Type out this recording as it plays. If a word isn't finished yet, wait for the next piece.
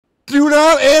Do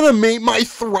not animate my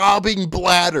throbbing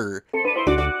bladder.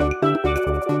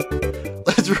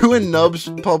 Let's ruin Nub's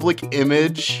public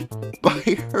image by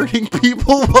hurting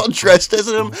people while dressed as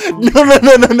him.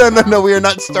 No. We are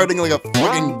not starting like a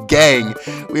fucking gang.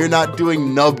 We are not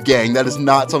doing Nub gang. That is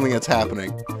not something that's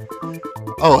happening.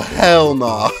 Oh, hell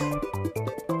no.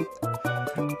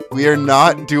 We are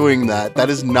not doing that. That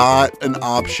is not an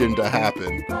option to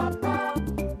happen.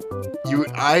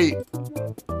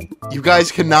 You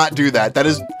guys cannot do that. That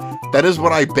is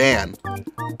what I ban.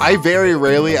 I very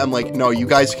rarely am like, no, you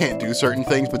guys can't do certain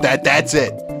things, but that's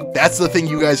it. That's the thing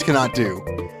you guys cannot do.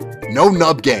 No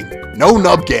Nub gang. No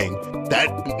Nub gang. That,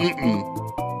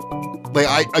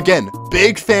 Like, again,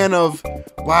 big fan of,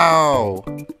 wow,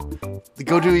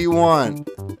 go do what you want.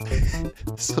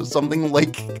 So something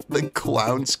like the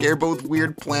clown scare, but with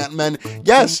weird plant men.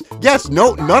 Yes,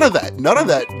 no, none of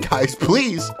that, guys,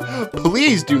 please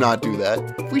do not do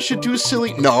that. We should do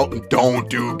silly, no, don't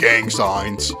do gang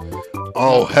signs.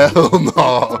 Oh, hell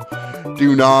no,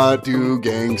 do not do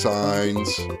gang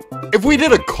signs. If we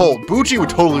did a cult, Bucci would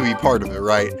totally be part of it,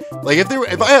 right? Like,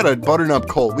 if I had a butternut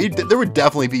cult, there would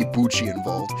definitely be Bucci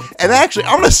involved. And actually,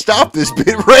 I'm gonna stop this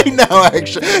bit right now,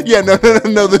 actually. Yeah, no,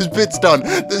 this bit's done.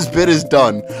 This bit is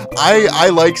done. I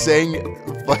like saying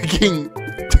fucking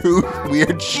dude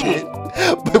weird shit,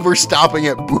 but we're stopping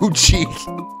at Bucci.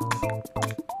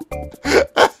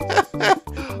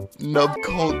 Nub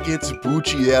cult gets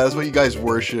Bucci. Yeah, that's what you guys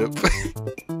worship.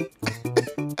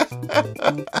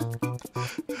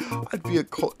 I'd be a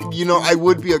cult, you know, I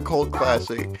would be a cult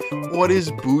classic. What is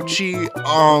Bucci?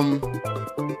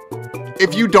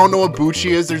 If you don't know what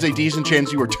Bucci is, there's a decent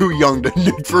chance you are too young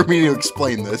for me to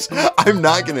explain this. I'm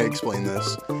not gonna explain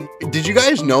this. Did you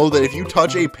guys know that if you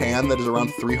touch a pan that is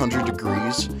around 300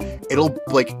 degrees, it'll,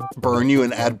 like, burn you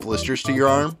and add blisters to your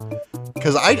arm?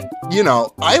 Because I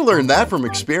learned that from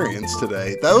experience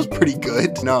today. That was pretty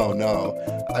good. No,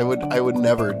 I would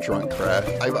never drunk crash.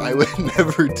 I would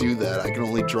never do that. I can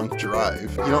only drunk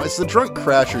drive. You know, it's the drunk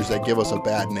crashers that give us a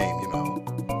bad name, you know.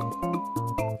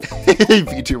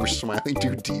 VTuber smiling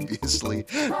too deviously.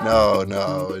 No,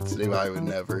 I would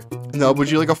never. No, would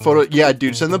you like a photo? Yeah,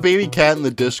 dude, send the baby cat in the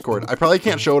Discord. I probably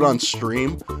can't show it on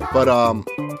stream, but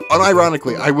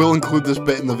unironically, I will include this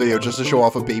bit in the video just to show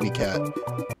off a baby cat.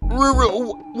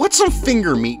 What's some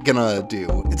finger meat gonna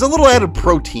do? It's a little added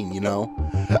protein, you know?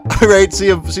 Alright, see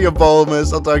ya,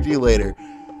 Volumus. I'll talk to you later.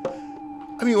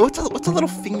 I mean, what's a little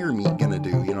finger meat gonna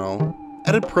do, you know?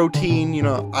 Added protein, you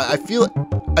know,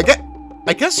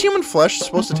 I guess human flesh is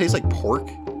supposed to taste like pork.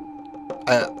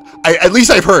 At least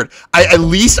I've heard. I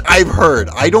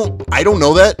don't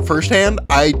know that firsthand.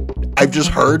 I've just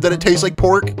heard that it tastes like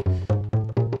pork.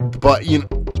 But, you know.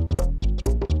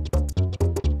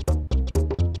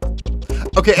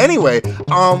 Okay, anyway,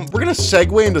 we're gonna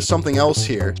segue into something else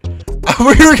here.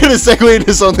 Okay.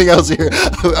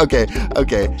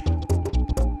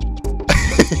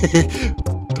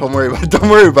 Don't worry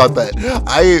about that.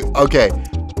 Okay.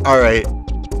 Alright.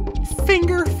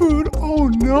 Finger food, oh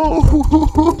no.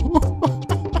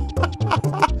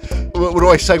 What do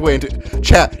I segue into?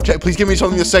 Chat, please give me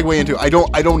something to segue into. I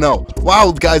don't know.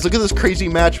 Wow, guys, look at this crazy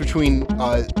match between,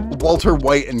 Walter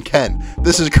White and Ken.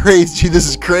 This is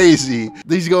crazy.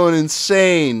 He's going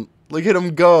insane. Look at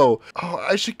him go. Oh,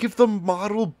 I should give the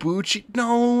model Bucci.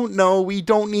 No, we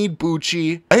don't need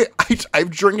Bucci.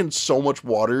 I've drinking so much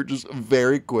water just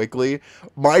very quickly.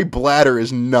 My bladder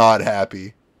is not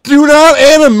happy. Do not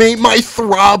animate my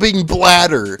throbbing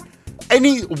bladder.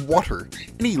 Any water,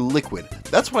 any liquid.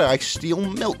 That's why I steal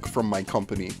milk from my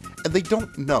company. And they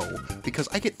don't know because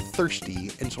I get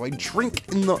thirsty, and so I drink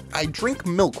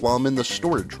milk while I'm in the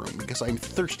storage room because I'm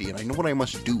thirsty and I know what I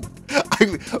must do.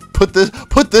 I put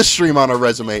this stream on a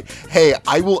resume. Hey,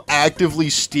 I will actively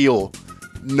steal.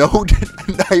 No,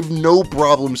 I have no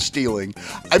problem stealing.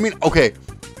 I mean, okay.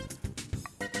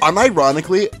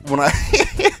 Unironically, when I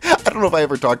don't know if I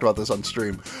ever talked about this on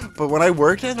stream, but when I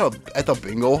worked at the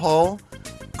bingo hall,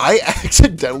 I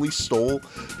accidentally stole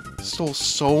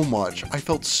so much. I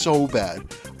felt so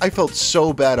bad. I felt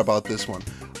so bad about this one.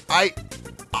 I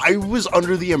was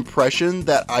under the impression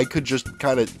that I could just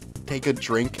kind of take a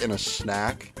drink and a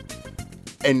snack,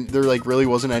 and there like really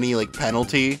wasn't any like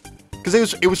penalty, because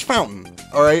it was fountain.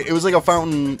 All right, it was like a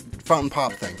fountain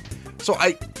pop thing. So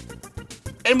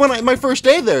And when my first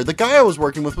day there, the guy I was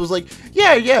working with was like,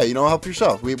 yeah, you know, help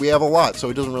yourself. We have a lot, so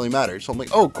it doesn't really matter. So I'm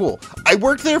like, oh, cool. I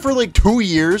worked there for like 2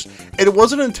 years, and it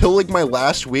wasn't until like my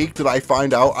last week that I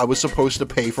find out I was supposed to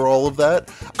pay for all of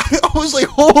that. I was like,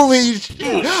 holy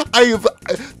shit.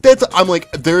 I'm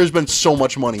like, there has been so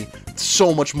much money.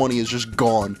 So much money is just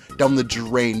gone down the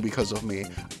drain because of me.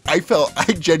 I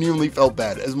genuinely felt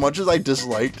bad. As much as I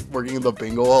disliked working in the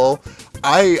bingo hall,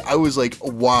 I was like,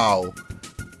 wow.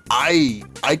 I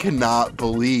cannot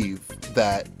believe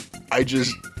that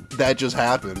that just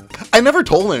happened. I never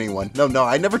told anyone. No,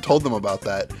 I never told them about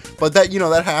that. But that, you know,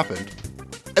 that happened.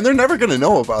 And they're never gonna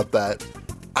know about that.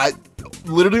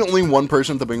 Literally only one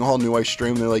person at the bingo hall knew I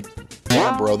streamed. They're like,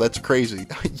 damn, bro, that's crazy.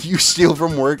 You steal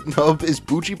from work? No, is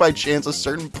Bucci by chance a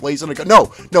certain place in a...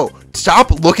 No,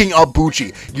 stop looking up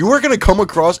Bucci. You are gonna come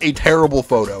across a terrible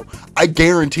photo. I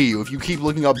guarantee you, if you keep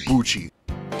looking up Bucci.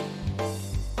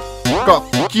 Oh,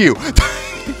 fuck you.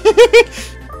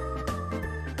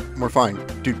 We're fine.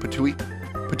 Dude, Patui.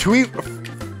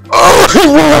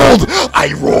 Oh,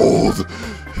 I rolled!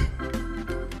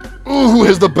 Ooh, who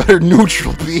has the better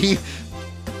neutral B?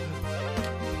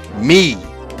 Me.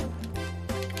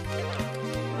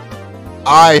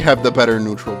 I have the better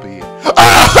neutral B.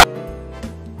 Ah!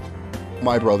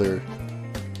 My brother.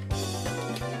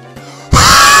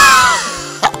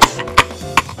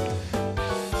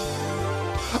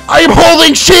 I'm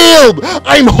holding shield!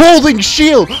 I'm holding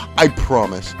shield! I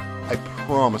promise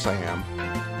I am.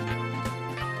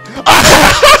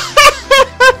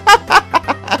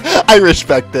 I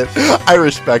respect it.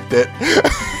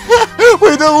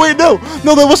 Wait, no,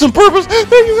 that wasn't purpose.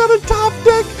 Then you got a top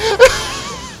deck.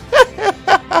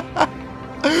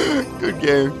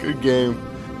 Good game.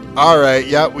 All right,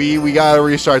 yeah, we gotta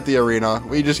restart the arena.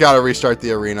 We just gotta restart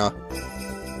the arena.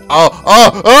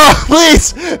 Oh,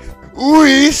 please,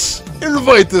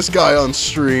 invite this guy on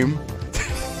stream.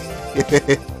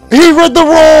 He read the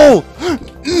roll.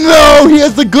 No, he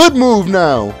has the good move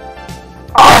now.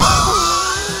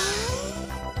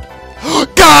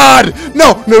 God!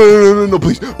 No,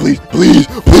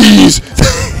 please.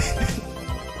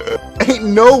 Ain't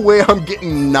no way I'm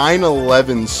getting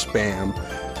 9/11 spam.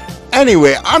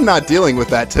 Anyway, I'm not dealing with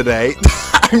that today.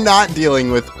 I'm not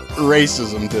dealing with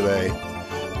racism today.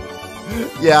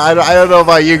 Yeah, I don't know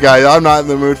about you guys. I'm not in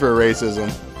the mood for racism.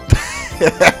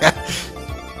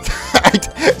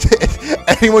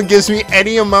 Anyone gives me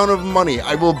any amount of money,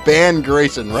 I will ban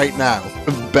Grayson right now.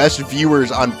 Best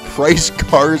viewers on Price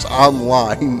Cars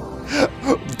Online.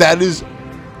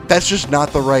 That's just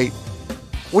not the right...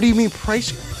 What do you mean,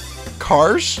 Price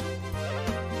Cars?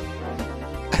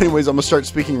 Anyways, I'm gonna start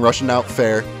speaking Russian now.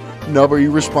 Fair. Nub, are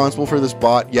you responsible for this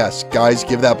bot? Yes. Guys,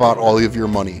 give that bot all of your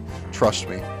money. Trust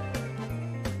me.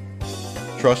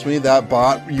 Trust me, that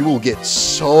bot, you will get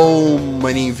so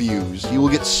many views. You will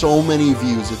get so many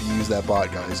views if you use that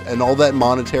bot, guys. And all that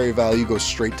monetary value goes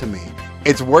straight to me.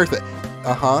 It's worth it.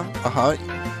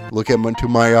 Look into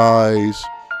my eyes.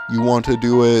 You want to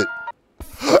do it.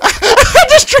 I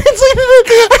just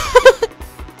translated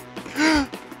it!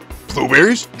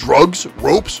 Blueberries, drugs,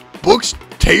 ropes, books,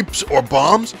 tapes, or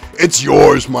bombs? It's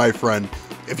yours, my friend.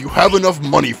 If you have enough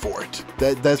money for it.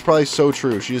 That's probably so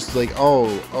true. She's like,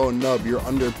 oh, Nub, you're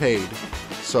underpaid.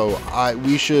 So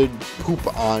we should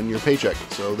poop on your paycheck,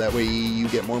 so that way you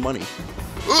get more money.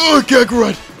 Ugh,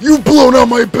 Kakarot, you've blown out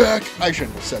my back. I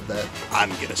shouldn't have said that. I'm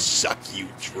gonna suck you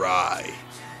dry.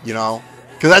 You know?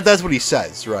 Because that's what he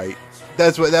says, right?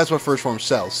 That's what First Form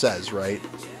Cell says, right?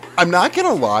 I'm not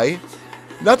gonna lie.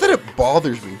 Not that it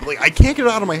bothers me, but like I can't get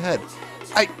it out of my head.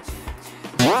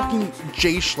 Fucking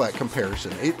J-Schlatt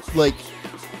comparison. It like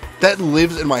that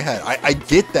lives in my head. I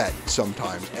get that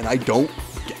sometimes, and I don't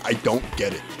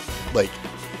get it. Like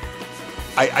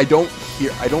I don't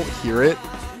hear it.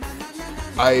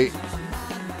 I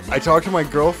talked to my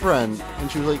girlfriend,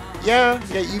 and she was like, yeah,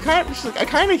 you kind of. She's like, I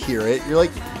kind of hear it. You're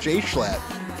like J-Schlatt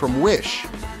from Wish,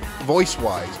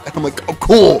 voice-wise, and I'm like, oh,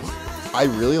 cool. I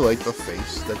really like the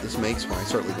face that this makes when I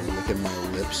start like licking my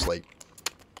lips, like.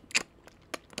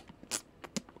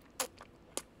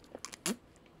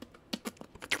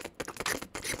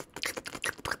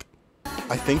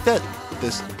 I think that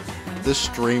this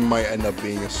stream might end up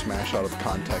being a smash out of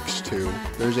context too.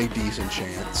 There's a decent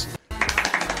chance.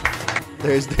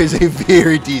 There's a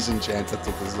very decent chance that's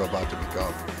what this is about to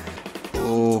become.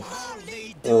 Oh,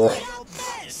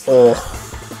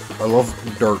 I love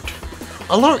dirt.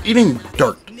 I love eating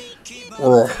dirt.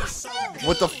 Oh,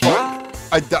 what the fuck?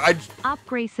 Op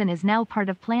Grayson is now part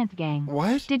of Plant Gang.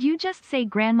 What? Did you just say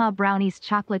Grandma Brownie's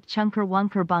chocolate chunker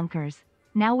wunker bunkers?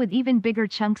 Now with even bigger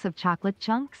chunks of chocolate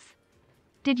chunks?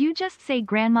 Did you just say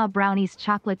Grandma Brownie's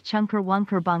chocolate chunker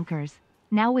wunker bunkers?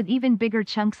 Now with even bigger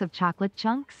chunks of chocolate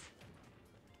chunks?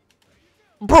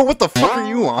 Bro, what the fuck are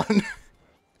you on?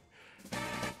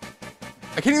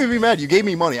 I can't even be mad. You gave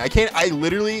me money. I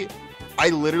literally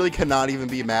cannot even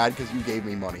be mad because you gave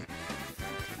me money.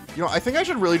 You know, I think I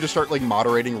should really just start, like,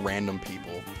 moderating random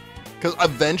people. Because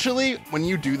eventually, when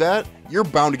you do that, you're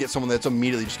bound to get someone that's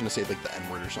immediately just going to say, like, the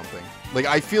N-word or something. Like,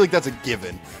 I feel like that's a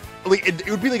given. Like, it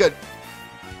would be like a,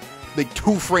 like,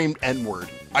 two-framed N-word.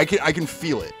 I can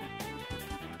feel it.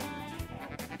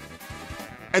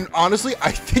 And honestly,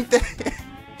 I think that...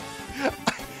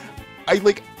 I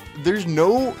like... There's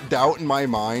no doubt in my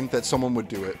mind that someone would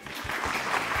do it.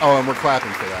 Oh, and we're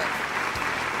clapping for that.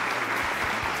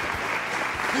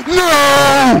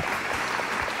 No!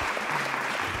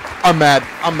 I'm mad.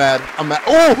 I'm mad. I'm mad.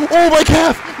 Oh! Oh, my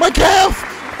calf! My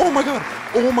calf! Oh, my God.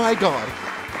 Oh, my God.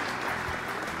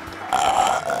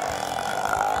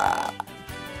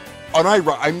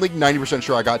 I'm like 90%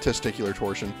 sure I got testicular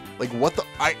torsion. Like, what the...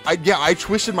 Yeah, I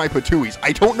twisted my patooties.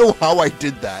 I don't know how I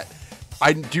did that.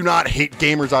 I do not hate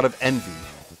gamers out of envy.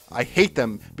 I hate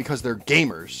them because they're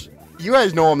gamers. You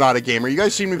guys know I'm not a gamer. You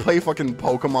guys seen me play fucking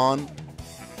Pokemon?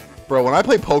 Bro, when I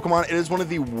play Pokemon, it is one of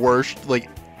the worst, like,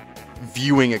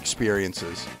 viewing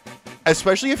experiences.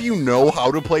 Especially if you know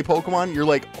how to play Pokemon, you're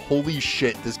like, holy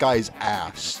shit, this guy's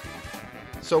ass.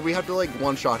 So we have to, like,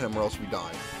 one-shot him or else we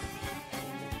die.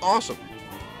 Awesome.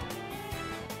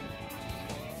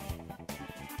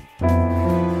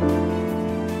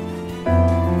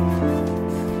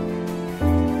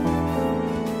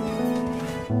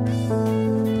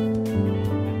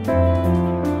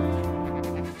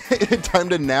 Time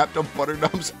to nap to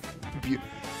Butternut's.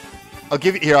 I'll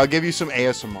give you some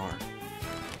ASMR.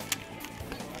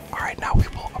 All right, now we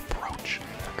will approach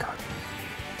the Kirby,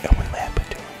 and we land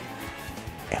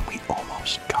Patootie, and we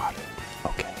almost got it.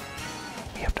 Okay,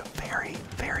 we have to very,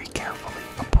 very carefully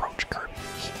approach Kirby.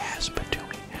 He has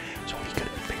Patootie, so he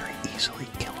could very easily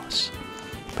kill us.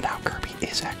 But now Kirby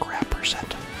is at grab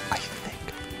percent, I think.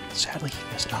 Sadly,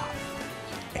 he is not,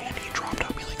 and he dropped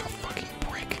on me like a fucking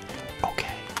brick.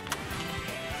 Okay.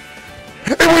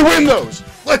 And we win those!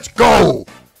 Let's go!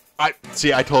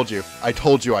 See, I told you. I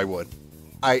told you I would.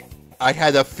 I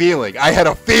had a feeling. I had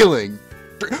a feeling.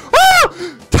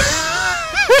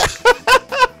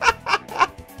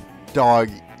 Dog,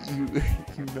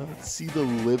 you not see the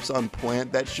lips on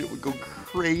Plant? That shit would go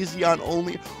crazy on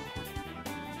only...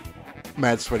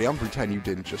 Mad Sweaty, I'm pretending you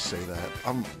didn't just say that.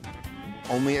 I'm...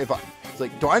 Only if I... It's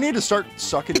like, do I need to start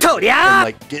sucking and,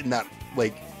 like, getting that,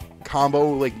 like...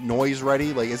 combo, like, noise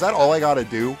ready? Like, is that all I gotta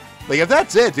do? Like, if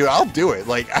that's it, dude, I'll do it.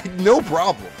 Like, no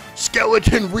problem.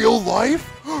 Skeleton real life?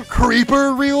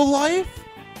 Creeper real life?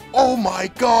 Oh my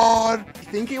God. I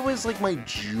think it was, like, my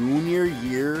junior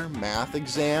year math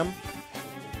exam.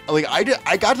 Like,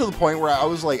 I got to the point where I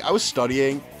was, like, I was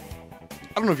studying.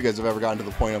 I don't know if you guys have ever gotten to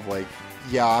the point of, like,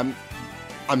 yeah,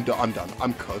 I'm done.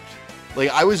 I'm cooked.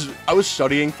 Like, I was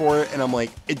studying for it, and I'm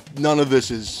like, none of this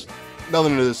is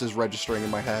registering in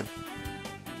my head.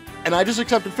 And I just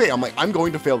accepted fate. I'm like, I'm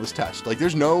going to fail this test. Like,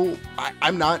 there's no...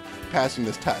 I'm not passing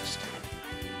this test.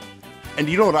 And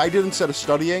you know what I did instead of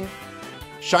studying?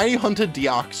 Shiny hunted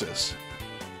Deoxys.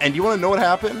 And you want to know what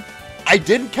happened? I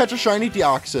didn't catch a shiny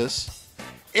Deoxys,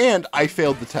 and I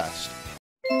failed the test.